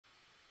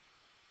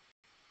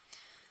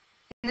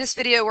In this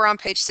video, we're on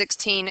page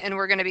 16, and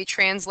we're going to be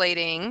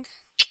translating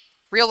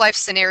real-life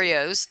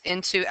scenarios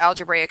into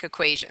algebraic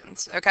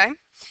equations, okay?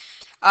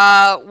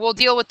 We'll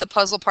deal with the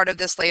puzzle part of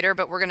this later,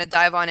 but we're going to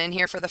dive on in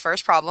here for the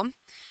first problem.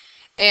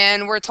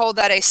 And we're told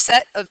that a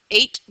set of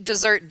 8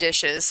 dessert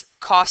dishes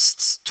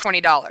costs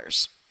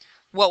 $20.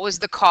 What was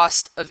the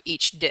cost of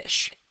each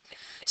dish?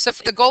 So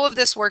for the goal of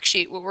this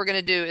worksheet, what we're going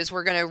to do is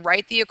we're going to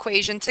write the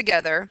equation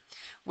together,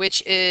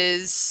 which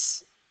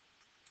is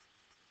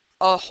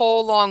a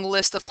whole long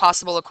list of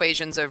possible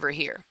equations over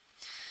here.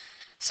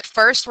 So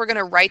first, we're going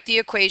to write the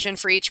equation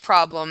for each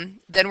problem,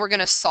 then we're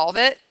going to solve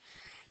it,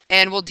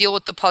 and we'll deal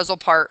with the puzzle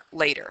part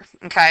later,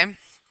 okay?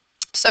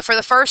 So for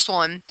the first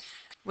one,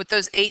 with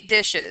those 8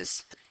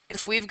 dishes,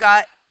 if we've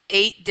got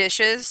 8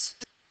 dishes,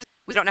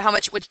 we don't know how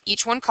much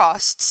each one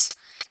costs,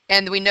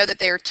 and we know that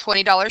they are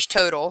 $20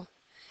 total.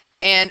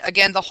 And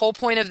again, the whole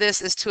point of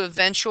this is to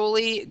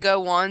eventually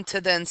go on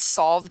to then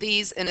solve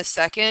these in a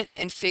second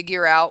and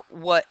figure out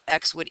what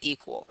x would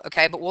equal,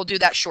 okay? But we'll do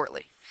that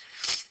shortly.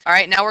 All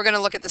right, now we're going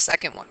to look at the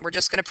second one. We're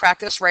just going to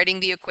practice writing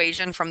the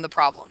equation from the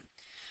problem.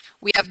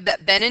 We have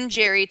that Ben and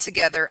Jerry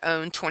together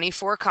own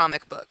 24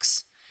 comic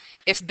books.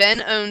 If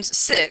Ben owns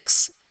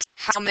 6,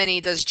 how many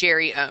does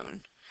Jerry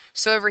own?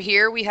 So over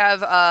here we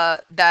have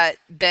that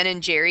Ben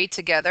and Jerry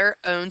together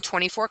own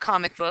 24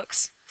 comic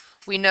books.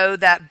 We know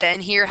that Ben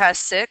here has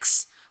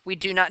 6. We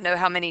do not know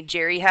how many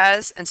Jerry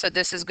has, and so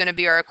this is going to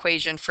be our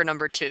equation for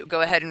number 2.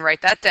 Go ahead and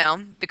write that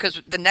down,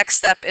 because the next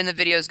step in the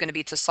video is going to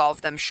be to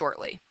solve them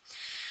shortly.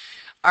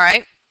 All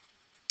right,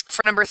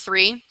 for number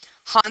 3,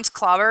 Hans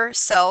Klauber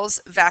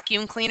sells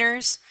vacuum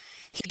cleaners.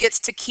 He gets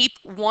to keep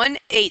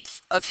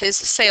 1/8 of his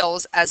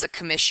sales as a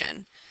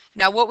commission.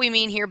 Now, what we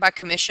mean here by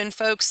commission,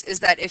 folks,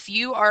 is that if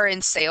you are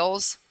in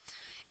sales,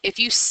 if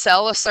you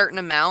sell a certain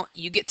amount,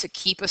 you get to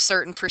keep a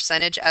certain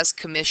percentage as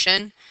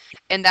commission,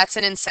 and that's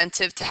an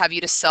incentive to have you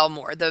to sell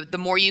more. The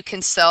more you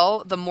can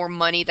sell, the more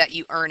money that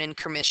you earn in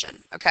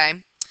commission,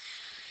 okay?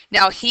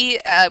 Now,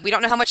 we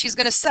don't know how much he's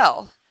going to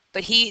sell,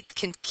 but he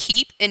can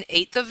keep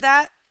 1/8 of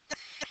that,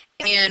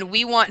 and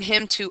we want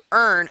him to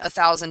earn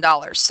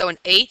 $1,000. So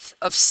 1/8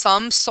 of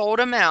some sold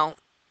amount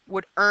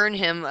would earn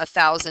him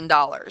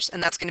 $1,000,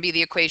 and that's going to be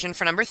the equation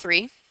for number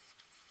 3.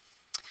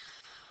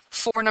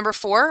 For number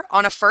 4,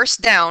 on a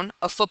first down,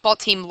 a football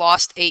team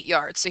lost 8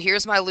 yards. So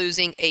here's my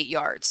losing 8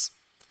 yards.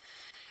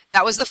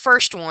 That was the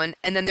first one,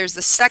 and then there's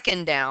the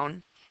second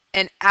down,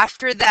 and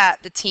after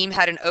that, the team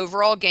had an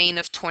overall gain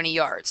of 20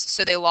 yards.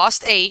 So they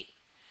lost 8.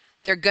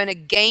 They're going to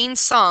gain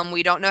some,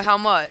 we don't know how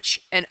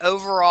much, and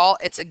overall,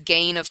 it's a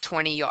gain of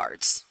 20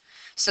 yards.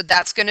 So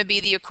that's going to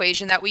be the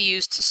equation that we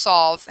use to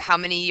solve how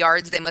many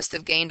yards they must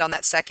have gained on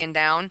that second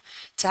down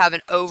to have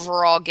an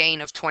overall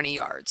gain of 20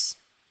 yards.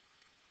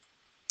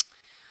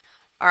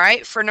 All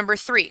right, for number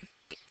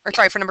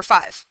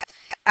 5.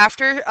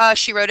 After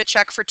she wrote a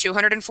check for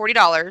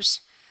 $240,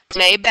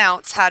 May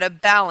Bounce had a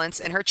balance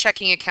in her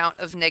checking account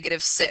of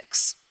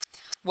 -6.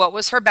 What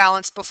was her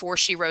balance before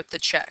she wrote the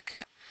check?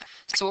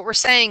 So what we're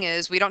saying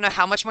is we don't know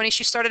how much money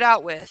she started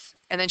out with,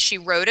 and then she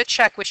wrote a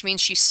check, which means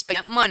she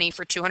spent money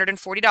for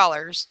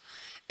 $240,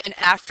 and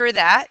after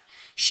that,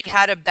 she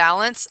had a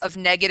balance of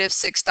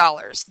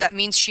 -6. That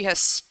means she has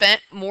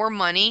spent more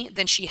money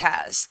than she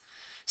has.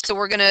 So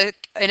we're going to,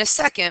 in a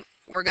second,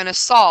 we're going to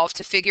solve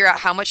to figure out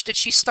how much did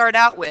she start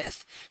out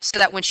with, so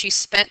that when she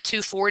spent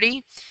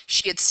 $240,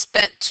 she had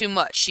spent too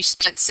much. She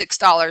spent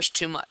 $6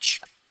 too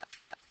much.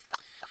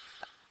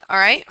 All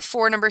right,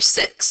 for number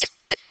 6,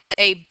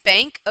 a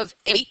bank of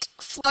 8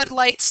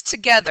 floodlights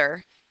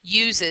together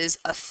uses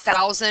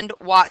 1,000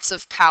 watts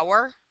of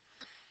power.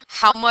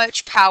 How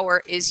much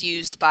power is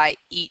used by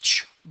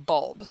each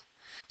bulb?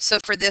 So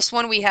for this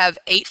one, we have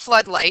 8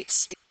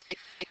 floodlights.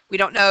 We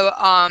don't know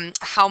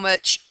how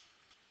much,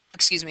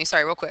 excuse me,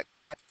 sorry, real quick.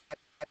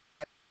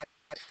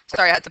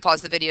 Sorry, I had to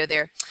pause the video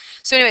there.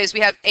 So anyways, we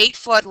have 8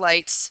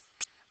 floodlights.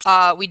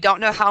 We don't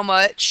know how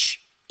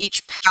much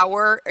each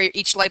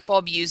light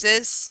bulb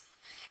uses.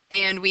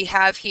 And we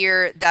have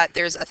here that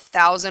there's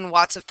 1,000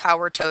 watts of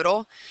power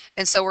total.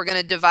 And so we're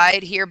going to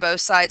divide here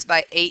both sides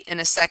by 8 in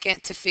a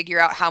second to figure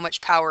out how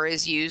much power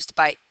is used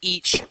by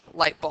each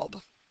light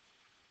bulb.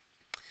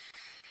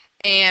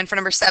 And for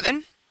number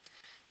 7,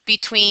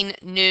 between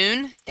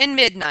noon and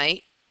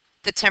midnight,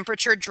 the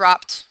temperature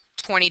dropped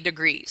 20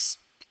 degrees.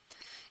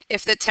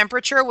 If the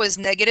temperature was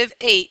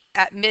 -8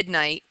 at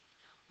midnight,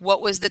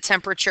 what was the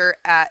temperature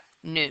at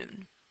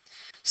noon?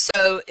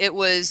 So it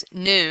was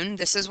noon,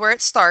 this is where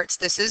it starts,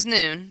 this is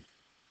noon,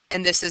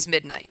 and this is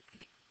midnight.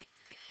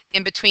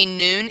 In between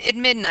noon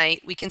and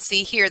midnight, we can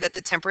see here that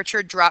the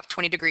temperature dropped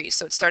 20 degrees.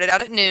 So it started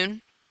out at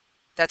noon,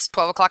 that's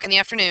 12 o'clock in the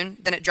afternoon,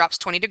 then it drops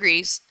 20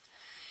 degrees,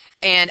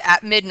 and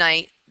at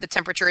midnight, the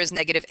temperature is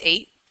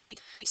 -8.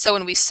 So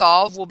when we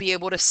solve, we'll be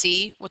able to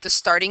see what the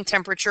starting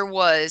temperature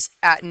was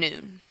at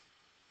noon.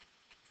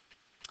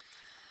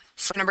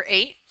 For number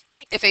 8,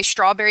 if a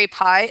strawberry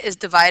pie is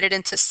divided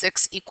into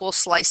 6 equal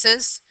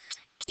slices,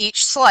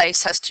 each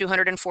slice has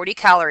 240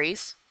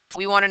 calories.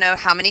 We want to know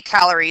how many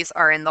calories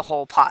are in the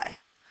whole pie.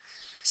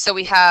 So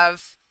we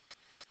have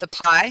the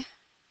pie,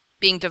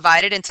 being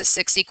divided into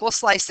 6 equal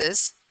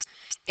slices,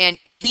 and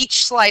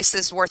each slice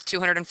is worth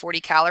 240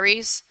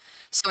 calories.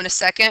 So in a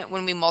second,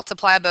 when we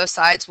multiply both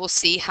sides, we'll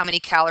see how many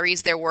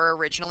calories there were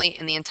originally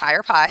in the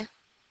entire pie.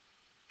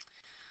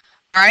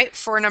 All right,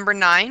 for number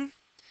 9,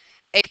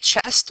 a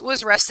chest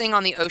was resting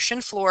on the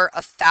ocean floor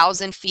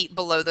 1,000 feet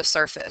below the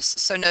surface.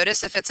 So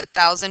notice if it's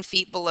 1,000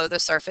 feet below the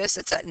surface,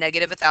 it's at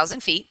negative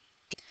 1,000 feet.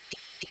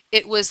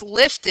 It was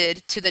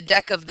lifted to the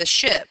deck of the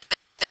ship,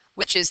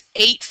 which is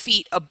 8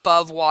 feet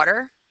above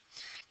water.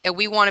 And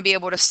we want to be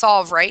able to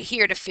solve right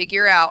here to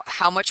figure out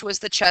how much was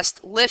the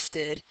chest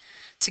lifted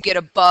to get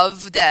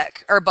above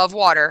deck, or above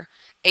water,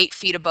 8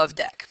 feet above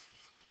deck.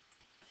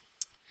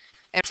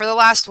 And for the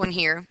last one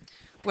here,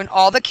 when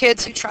all the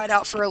kids who tried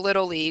out for a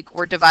Little League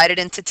were divided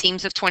into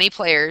teams of 20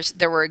 players,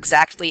 there were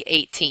exactly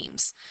 8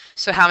 teams.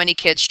 So how many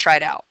kids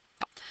tried out?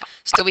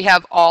 So we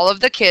have all of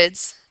the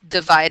kids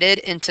divided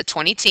into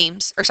 20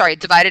 teams, or sorry,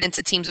 divided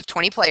into teams of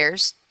 20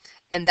 players,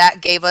 and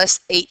that gave us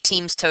 8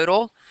 teams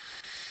total.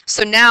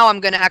 So now I'm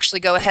going to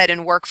actually go ahead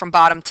and work from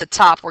bottom to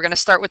top. We're going to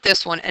start with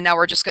this one, and now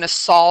we're just going to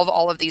solve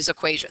all of these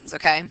equations,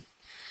 okay?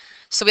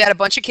 So we had a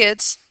bunch of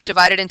kids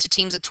divided into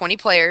teams of 20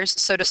 players.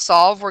 So to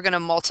solve, we're going to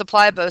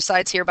multiply both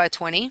sides here by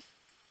 20.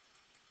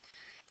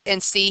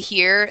 And see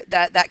here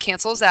that that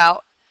cancels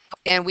out.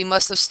 And we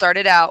must have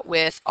started out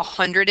with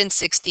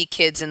 160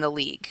 kids in the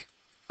league.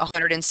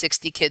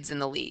 160 kids in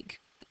the league.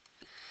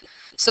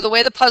 So the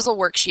way the puzzle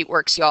worksheet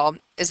works, y'all,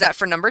 is that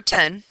for number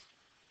 10,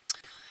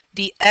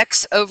 the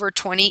x over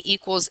 20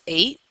 equals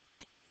 8.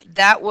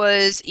 That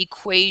was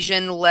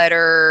equation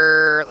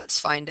letter, let's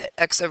find it,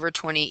 x over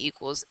 20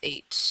 equals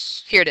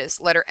 8. Here it is,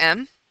 letter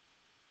M.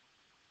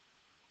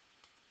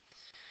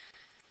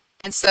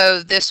 And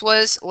so this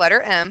was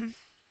letter M,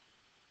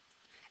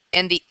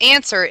 and the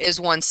answer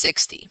is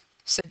 160.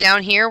 So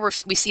down here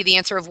we see the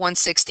answer of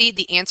 160.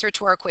 The answer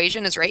to our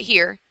equation is right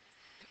here,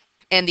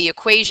 and the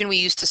equation we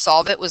used to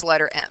solve it was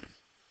letter M.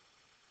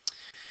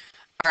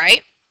 All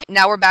right,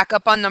 now we're back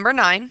up on number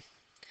 9.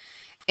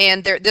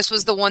 And this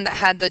was the one that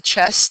had the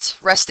chest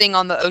resting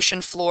on the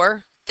ocean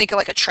floor. Think of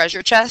like a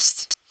treasure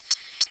chest.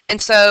 And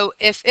so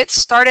if it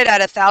started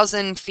at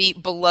 1,000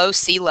 feet below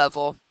sea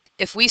level,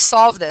 if we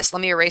solve this,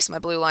 let me erase my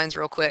blue lines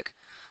real quick.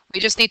 We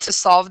just need to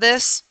solve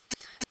this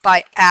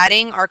by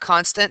adding our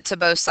constant to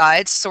both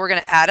sides. So we're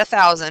going to add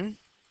 1,000, and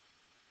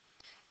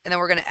then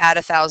we're going to add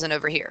 1,000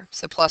 over here.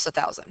 So plus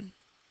 1,000.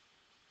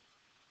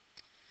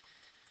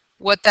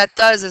 What that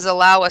does is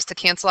allow us to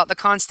cancel out the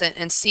constant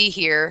and see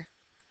here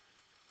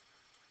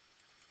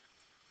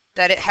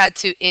that it had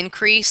to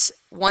increase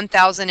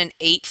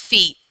 1,008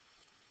 feet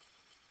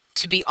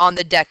to be on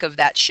the deck of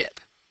that ship.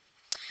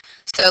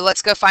 So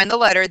let's go find the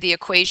letter. The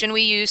equation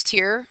we used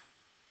here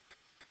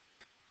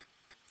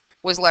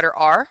was letter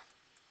R,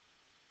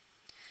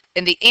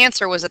 and the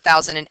answer was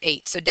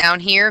 1,008. So down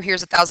here,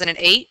 here's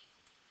 1,008.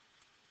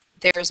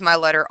 There's my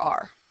letter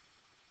R.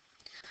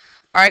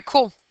 All right,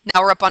 cool.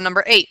 Now we're up on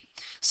number 8.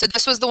 So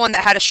this was the one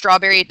that had a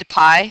strawberry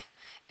pie.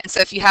 And so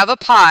if you have a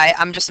pie,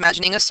 I'm just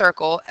imagining a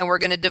circle, and we're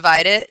going to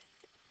divide it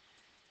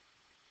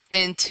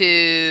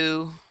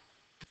into,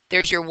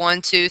 there's your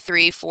 1, 2,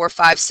 3, 4,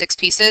 5, 6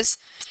 pieces.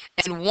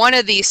 And one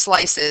of these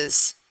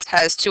slices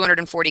has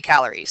 240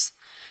 calories.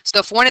 So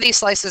if one of these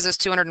slices is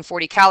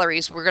 240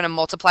 calories, we're going to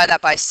multiply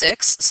that by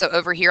 6. So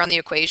over here on the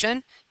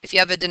equation, if you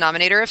have a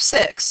denominator of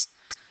 6,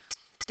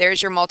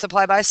 there's your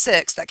multiply by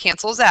 6. That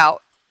cancels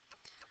out.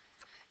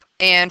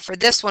 And for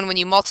this one, when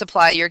you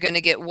multiply, you're going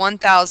to get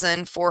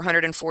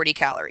 1,440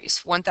 calories.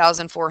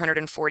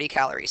 1,440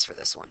 calories for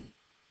this one.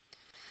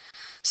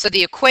 So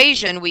the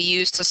equation we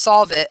used to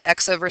solve it,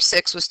 x over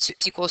 6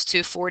 equals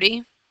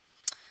 240.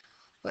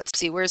 Let's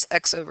see, where's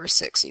x over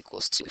 6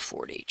 equals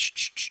 240?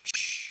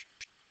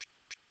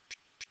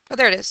 Oh,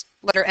 there it is,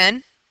 letter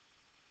N.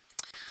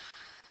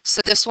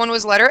 So this one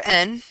was letter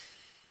N,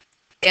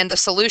 and the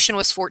solution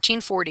was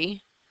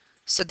 1440.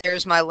 So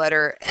there's my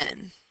letter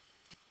N.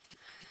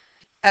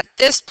 At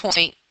this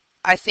point,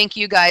 I think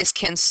you guys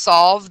can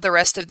solve the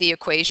rest of the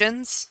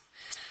equations.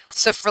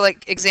 So for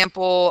like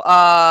example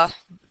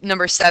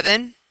number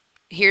 7,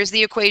 here's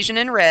the equation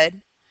in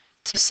red.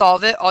 To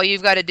solve it, all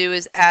you've got to do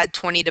is add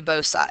 20 to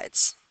both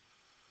sides.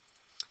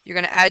 You're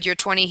going to add your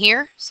 20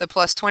 here, so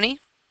plus 20.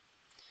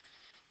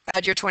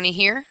 Add your 20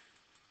 here.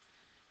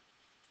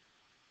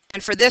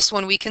 And for this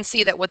one, we can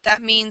see that what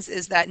that means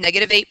is that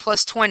negative 8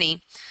 plus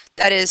 20,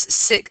 that is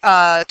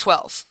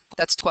 12.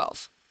 That's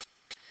 12.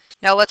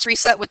 Now let's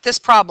reset with this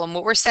problem.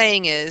 What we're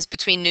saying is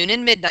between noon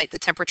and midnight, the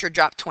temperature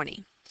dropped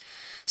 20.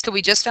 So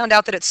we just found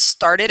out that it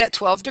started at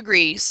 12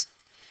 degrees.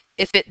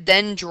 If it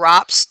then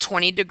drops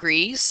 20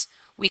 degrees,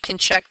 we can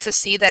check to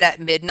see that at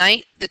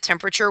midnight, the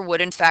temperature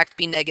would in fact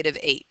be negative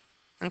 8.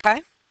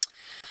 Okay?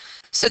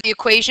 So the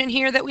equation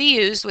here that we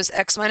used was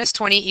x minus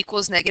 20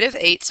 equals negative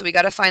 8. So we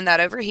got to find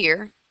that over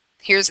here.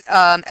 Here's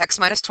x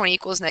minus 20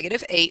 equals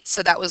negative 8.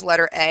 So that was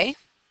letter A.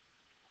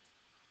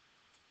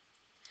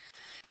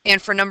 And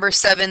for number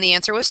 7, the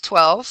answer was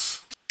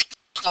 12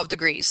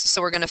 degrees.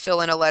 So we're going to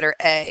fill in a letter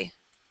A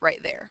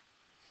right there.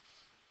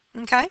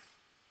 Okay?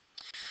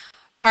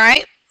 All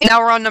right. Now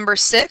we're on number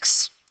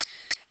 6.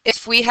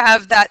 If we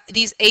have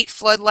these 8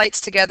 floodlights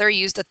together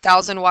used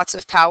 1,000 watts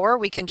of power,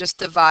 we can just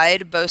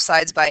divide both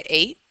sides by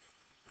 8.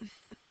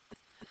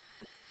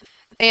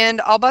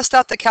 And I'll bust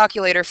out the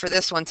calculator for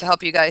this one to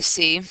help you guys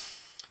see.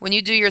 When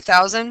you do your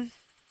 1,000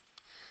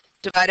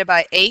 divided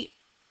by 8,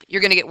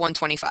 you're going to get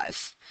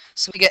 125.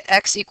 So we get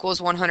X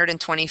equals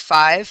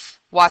 125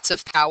 watts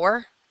of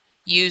power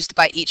used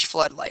by each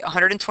floodlight.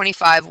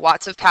 125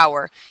 watts of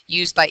power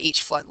used by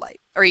each floodlight,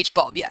 or each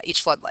bulb, yeah,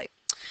 each floodlight.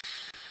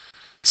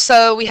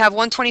 So we have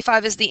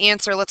 125 as the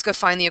answer. Let's go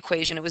find the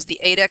equation. It was the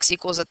 8x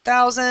equals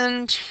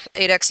 1,000,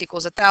 8x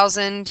equals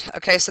 1,000.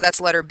 Okay, so that's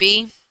letter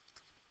B.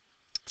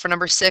 For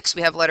number 6,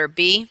 we have letter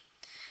B.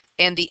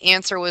 And the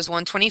answer was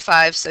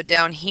 125. So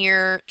down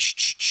here,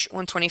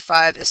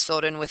 125 is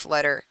filled in with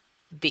letter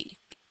B.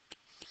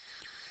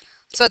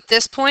 So at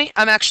this point,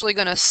 I'm actually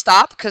going to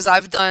stop because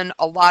I've done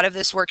a lot of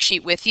this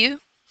worksheet with you.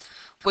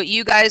 What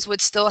you guys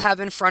would still have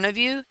in front of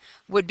you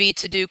would be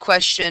to do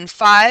question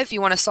 5.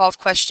 You want to solve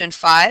question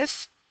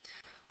 5.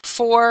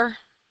 4,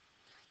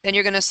 then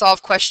you're going to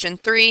solve question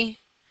 3,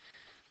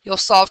 you'll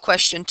solve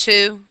question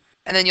 2,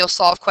 and then you'll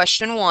solve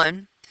question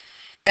 1,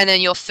 and then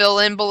you'll fill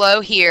in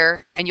below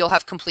here, and you'll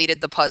have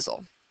completed the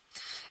puzzle.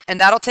 And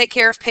that'll take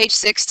care of page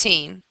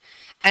 16.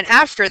 And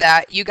after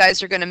that, you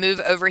guys are going to move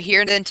over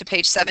here then to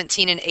page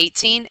 17 and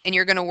 18, and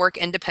you're going to work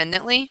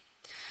independently.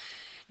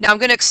 Now I'm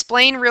going to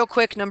explain real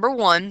quick number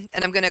 1,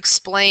 and I'm going to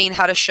explain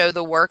how to show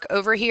the work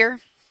over here.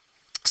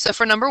 So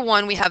for number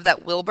 1, we have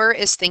that Wilbur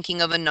is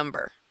thinking of a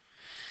number.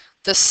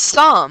 The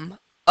sum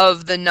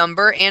of the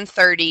number and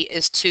 30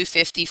 is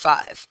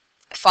 255.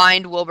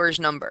 Find Wilbur's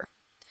number.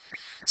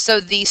 So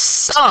the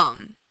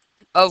sum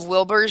of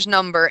Wilbur's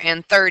number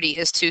and 30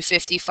 is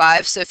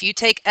 255. So if you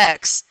take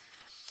X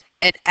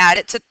and add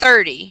it to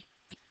 30,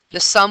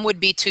 the sum would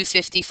be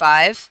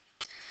 255.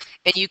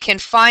 And you can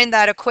find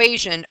that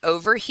equation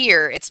over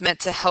here. It's meant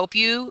to help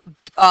you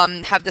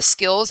have the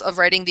skills of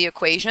writing the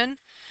equation.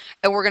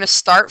 And we're going to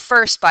start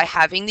first by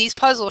having these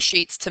puzzle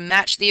sheets to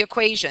match the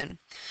equation.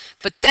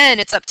 But then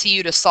it's up to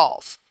you to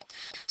solve.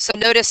 So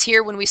notice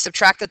here when we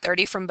subtract the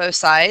 30 from both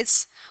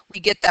sides, we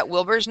get that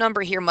Wilbur's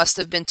number here must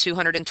have been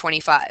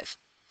 225.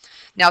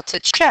 Now to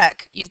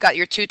check, you've got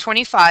your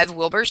 225,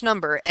 Wilbur's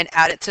number, and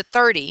add it to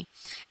 30.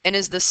 And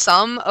is the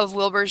sum of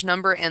Wilbur's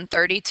number and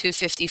 30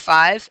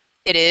 255?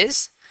 It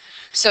is.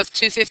 So if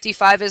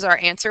 255 is our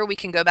answer, we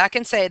can go back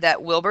and say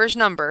that Wilbur's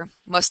number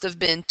must have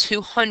been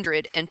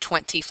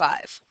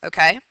 225,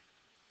 okay?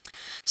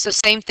 So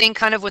same thing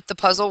kind of with the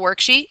puzzle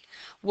worksheet.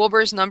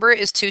 Wilbur's number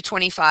is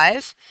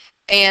 225,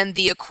 and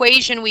the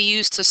equation we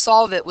used to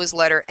solve it was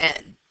letter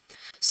N.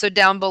 So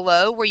down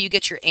below where you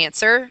get your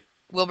answer,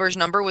 Wilbur's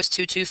number was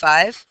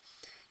 225.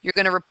 You're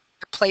going to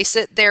replace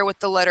it there with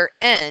the letter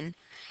N,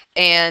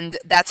 and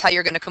that's how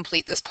you're going to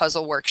complete this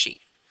puzzle worksheet.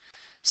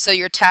 So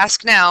your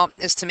task now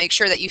is to make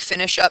sure that you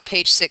finish up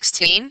page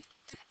 16,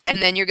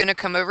 and then you're going to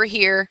come over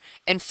here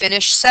and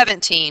finish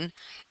 17,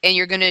 and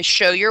you're going to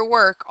show your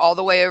work all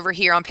the way over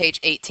here on page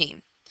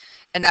 18.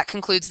 And that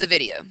concludes the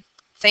video.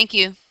 Thank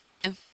you.